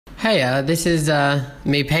Hey, this is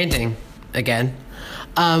me painting again.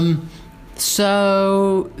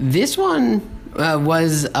 So this one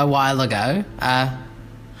was a while ago.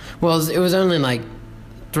 Well, it was only like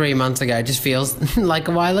 3 months ago. It just feels like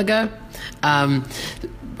a while ago.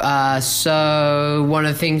 So one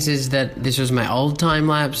of the things is that this was my old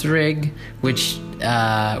time-lapse rig, which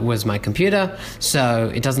was my computer,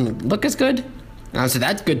 so it doesn't look as good. So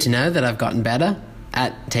that's good to know that I've gotten better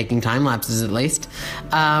at taking time lapses, at least.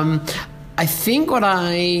 I think what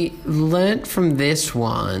I learnt from this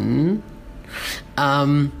one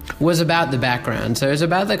was about the background. So it was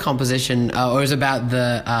about the composition, or it was about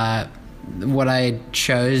the what I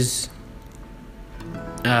chose.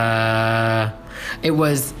 It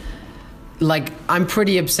was like, I'm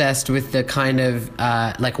pretty obsessed with the kind of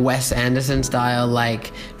like Wes Anderson style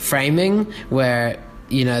like framing where,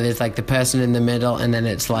 you know, there's like the person in the middle and then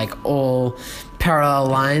it's like all parallel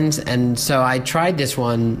lines. And so I tried this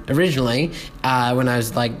one originally when I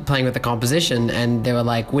was like playing with the composition, and there were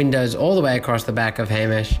like windows all the way across the back of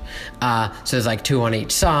Hamish. So there's like 2 on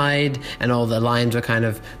each side and all the lines were kind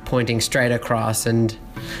of pointing straight across, and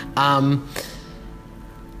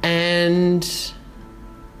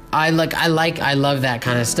I love that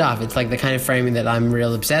kind of stuff. It's like the kind of framing that I'm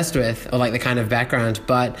real obsessed with, or like the kind of background,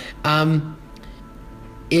 but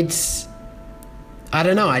it's, I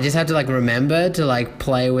don't know, I just have to like remember to like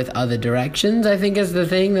play with other directions, I think, is the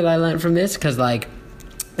thing that I learned from this. Because like,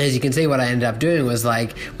 as you can see, what I ended up doing was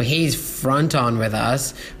like, well, he's front on with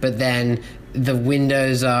us, but then the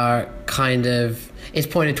windows are kind of, it's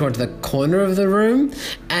pointed towards the corner of the room,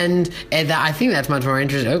 and I think that's much more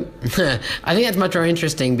interesting. I think that's much more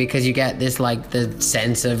interesting because you get this like the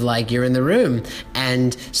sense of like you're in the room,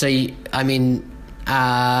 and so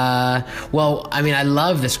I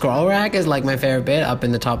love the scroll rack is like my favorite bit up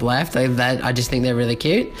in the top left. I just think they're really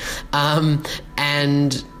cute,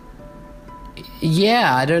 and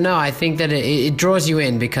yeah, I don't know. I think that it draws you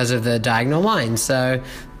in because of the diagonal lines. So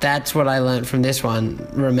that's what I learned from this one.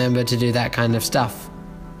 Remember to do that kind of stuff.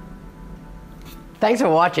 Thanks for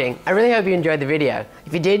watching. I really hope you enjoyed the video.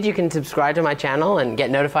 If you did, you can subscribe to my channel and get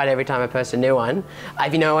notified every time I post a new one.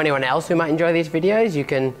 If you know anyone else who might enjoy these videos, you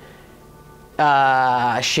can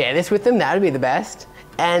share this with them. That would be the best.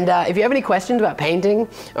 And if you have any questions about painting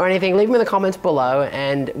or anything, leave them in the comments below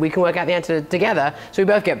and we can work out the answer together so we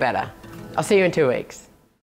both get better. I'll see you in 2 weeks.